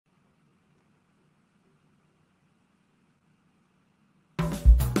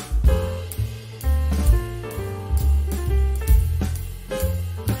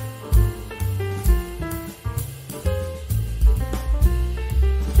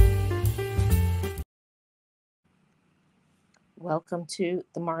Welcome to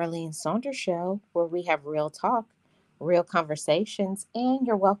the Marlene Saunders Show, where we have real talk, real conversations, and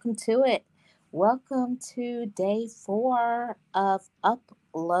you're welcome to it. Welcome to day 4 of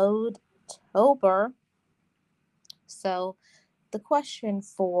Upload-Tober. So, the question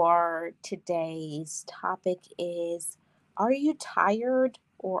for today's topic is: are you tired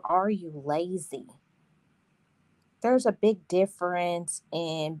or are you lazy? There's a big difference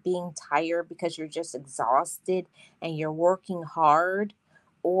in being tired because you're just exhausted and you're working hard,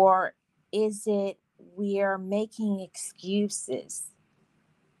 or is it we're making excuses?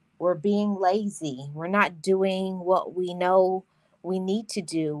 We're being lazy. We're not doing what we know we need to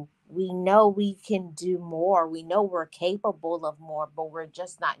do. We know we can do more. We know we're capable of more, but we're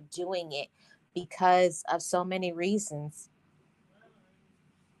just not doing it because of so many reasons.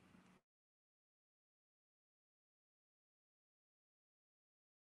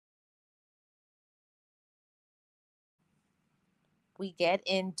 We get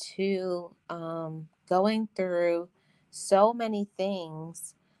into going through so many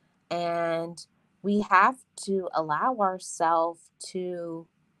things, and we have to allow ourselves to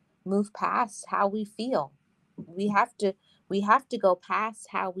move past how we feel. We have to go past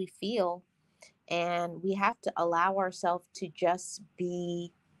how we feel, and we have to allow ourselves to just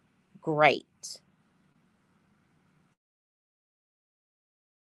be great.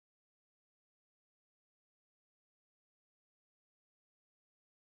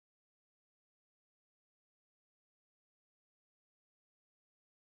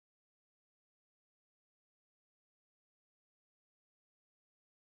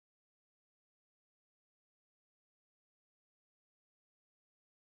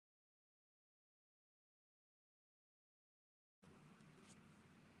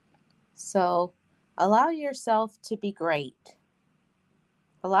 So allow yourself to be great.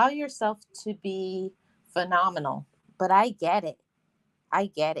 Allow yourself to be phenomenal. But I get it. I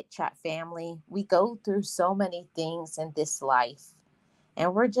get it, chat family. We go through so many things in this life,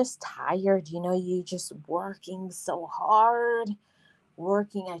 and we're just tired. You just working so hard,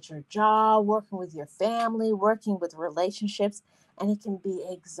 working at your job, working with your family, working with relationships, and it can be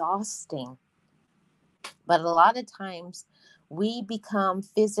exhausting. But a lot of times we become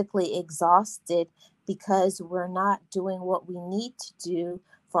physically exhausted because we're not doing what we need to do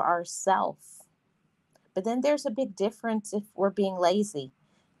for ourselves. But then there's a big difference if we're being lazy,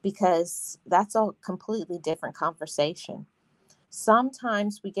 because that's a completely different conversation.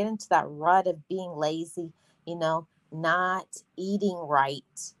 Sometimes we get into that rut of being lazy, not eating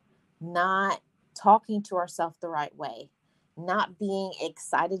right, not talking to ourselves the right way, not being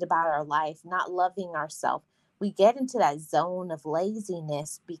excited about our life, not loving ourselves. We get into that zone of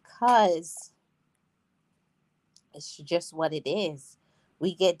laziness because it's just what it is.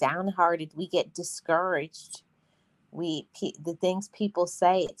 We get downhearted, we get discouraged. The things people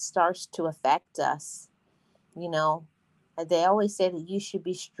say, it starts to affect us. you know they always say that you should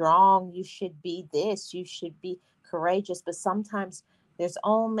be strong, you should be this, you should be courageous, but sometimes there's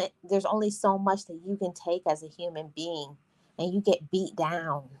only so much that you can take as a human being, and you get beat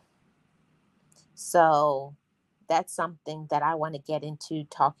down. So that's something that I want to get into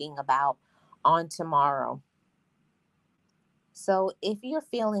talking about on tomorrow. So if you're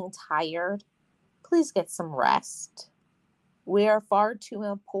feeling tired, please get some rest. We are far too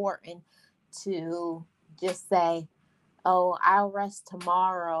important to just say, oh, I'll rest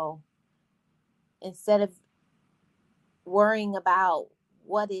tomorrow, instead of worrying about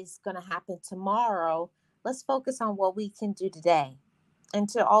what is going to happen tomorrow. Let's focus on what we can do today. And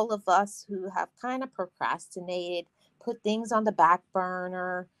to all of us who have kind of procrastinated, put things on the back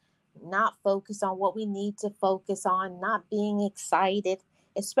burner, not focus on what we need to focus on, not being excited,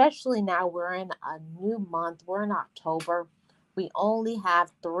 especially now we're in a new month, we're in October. We only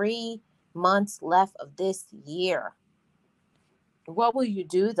have 3 months left of this year. What will you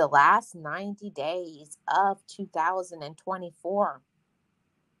do the last 90 days of 2024?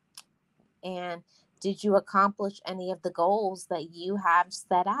 And did you accomplish any of the goals that you have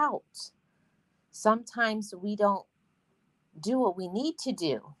set out? Sometimes we don't do what we need to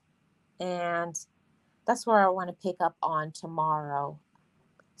do. And that's where I want to pick up on tomorrow.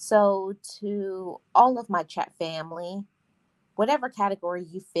 So, to all of my chat family, whatever category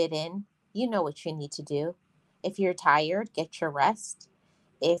you fit in, you know what you need to do. If you're tired, get your rest.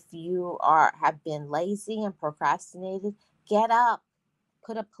 If you have been lazy and procrastinated, get up,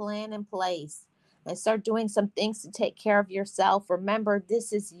 put a plan in place, and start doing some things to take care of yourself. Remember,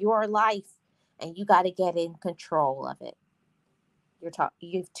 this is your life, and you got to get in control of it.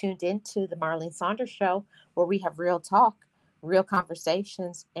 You've tuned into the Marlene Saunders Show, where we have real talk, real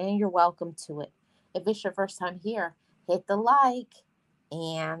conversations, and you're welcome to it. If it's your first time here, hit the like,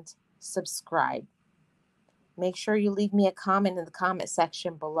 and subscribe. Make sure you leave me a comment in the comment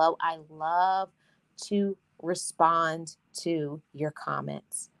section below. I love to respond to your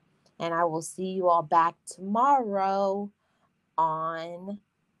comments. And I will see you all back tomorrow on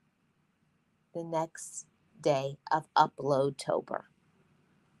the next day of Upload-Tober.